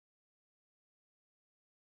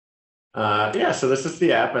Yeah, so this is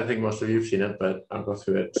the app. I think most of you have seen it, but I'll go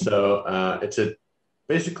through it. So it's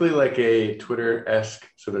basically like a Twitter-esque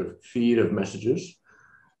sort of feed of messages,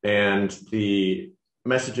 and the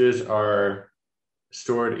messages are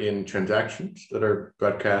stored in transactions that are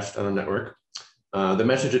broadcast on the network. The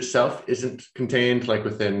message itself isn't contained like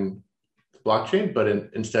within the blockchain, but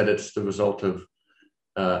instead it's the result of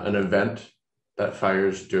an event that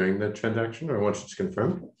fires during the transaction or once it's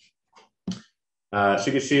confirmed. So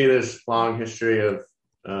you can see this long history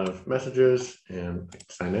of messages, and I can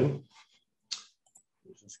sign in.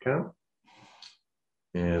 Use this account.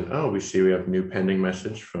 And oh, we see we have a new pending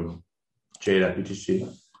message from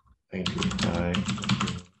j.btc. Thank you.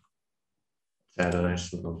 Add a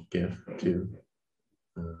nice little GIF too.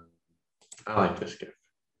 I like this GIF.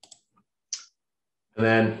 And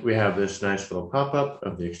then we have this nice little pop-up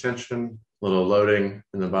of the extension, little loading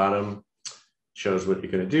in the bottom. Shows what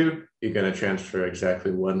you're going to do. You're going to transfer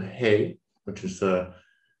exactly one Hey, which is the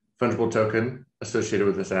fungible token associated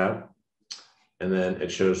with this app. And then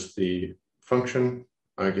it shows the function,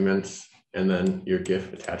 arguments, and then your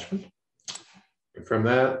GIF attachment. Confirm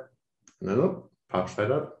that, and then oh, pops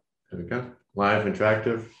that up. There we go. Live,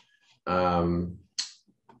 interactive.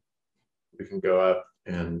 We can go up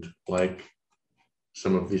and like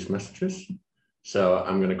some of these messages. So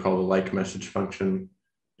I'm going to call the like message function.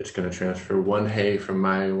 It's going to transfer one Hey from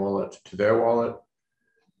my wallet to their wallet.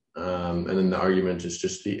 And then the argument is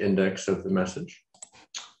just the index of the message.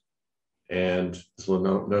 And there's a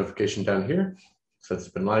little notification down here. So it's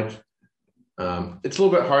been liked. It's a little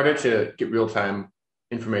bit harder to get real-time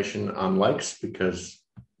information on likes because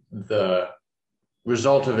the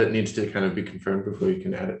result of it needs to kind of be confirmed before you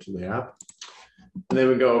can add it to the app. And then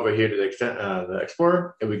we go over here to the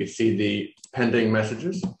Explorer, and we can see the pending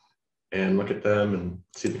messages and look at them and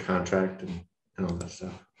see the contract and all that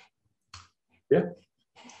stuff. Yeah.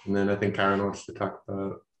 And then I think Karen wants to talk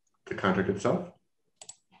about the contract itself.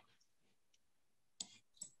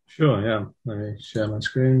 Sure, yeah. Let me share my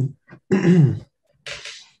screen.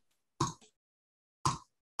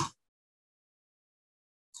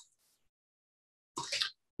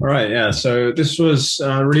 All right, yeah, so this was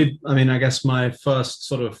really, I guess my first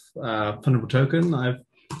sort of fundable token I've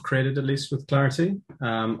created, at least with Clarity.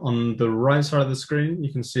 On the right side of the screen,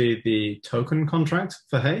 you can see the token contract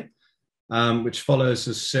for Hey, which follows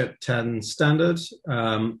the SIP10 standard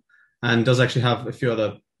and does actually have a few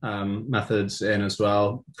other methods in as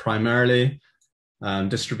well, primarily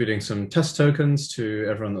distributing some test tokens to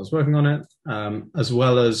everyone that was working on it, as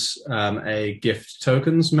well as a gift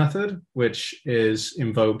tokens method, which is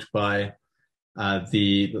invoked by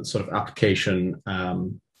the sort of application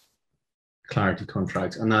Clarity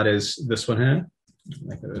contract. And that is this one here,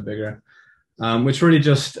 make it a bit bigger, which really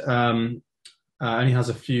just only has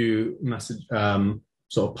a few message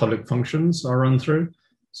sort of public functions I'll run through.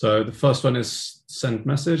 So the first one is send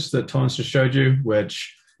message that Thomas just showed you,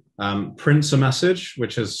 which prints a message,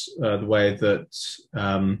 which is the way that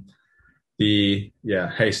the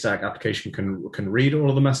Heystack application can read all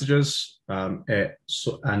of the messages. And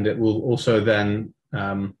it will also then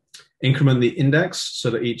increment the index so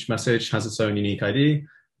that each message has its own unique ID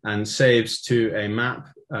and saves to a map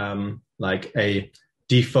like a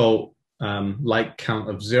default like count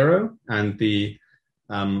of 0 and the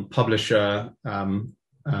publisher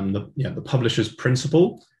the publisher's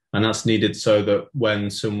principal, and that's needed so that when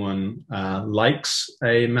someone likes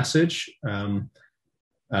a message,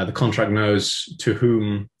 the contract knows to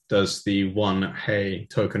whom does the one Hey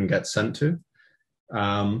token get sent to.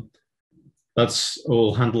 That's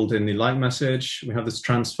all handled in the like message. We have this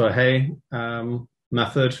transfer Hey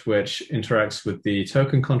method, which interacts with the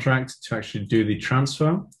token contract to actually do the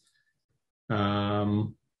transfer. Yeah,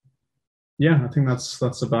 I think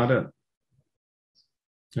that's about it.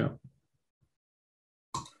 Yeah.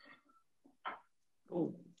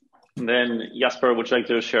 Cool. And then Jasper, would you like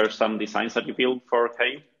to share some designs that you built for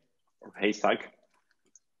Hey or Heystack?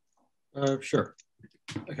 Sure.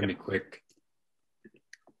 I can be quick.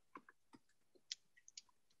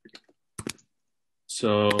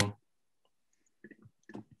 So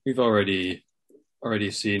we've already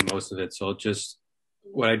seen most of it. So just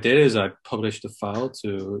what I did is I published a file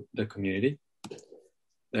to the community.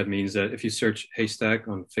 That means that if you search Heystack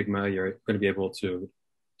on Figma, you're going to be able to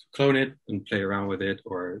clone it and play around with it,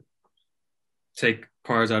 or take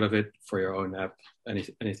parts out of it for your own app,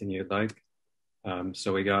 anything you'd like.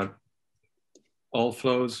 So we got all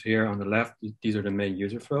flows here on the left. These are the main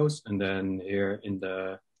user flows. And then here in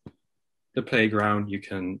the playground, you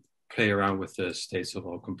can play around with the states of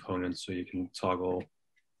all components. So you can toggle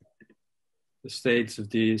the states of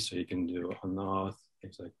these. So you can do on off,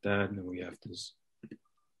 things like that. And then we have this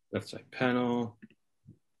left side panel.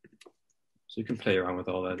 So you can play around with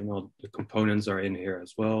all that, and all the components are in here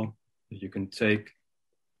as well. You can take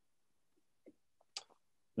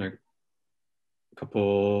like a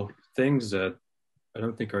couple things that I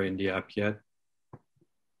don't think are in the app yet.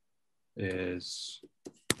 Is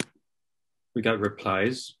we got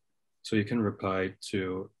replies, so you can reply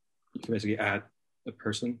to, you can basically add a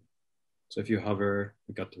person. So if you hover,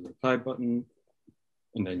 we got the reply button,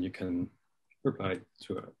 and then you can reply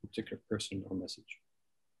to a particular person or message.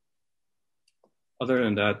 Other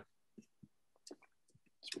than that,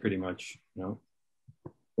 it's pretty much, you know,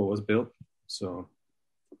 what was built. So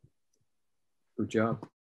good job.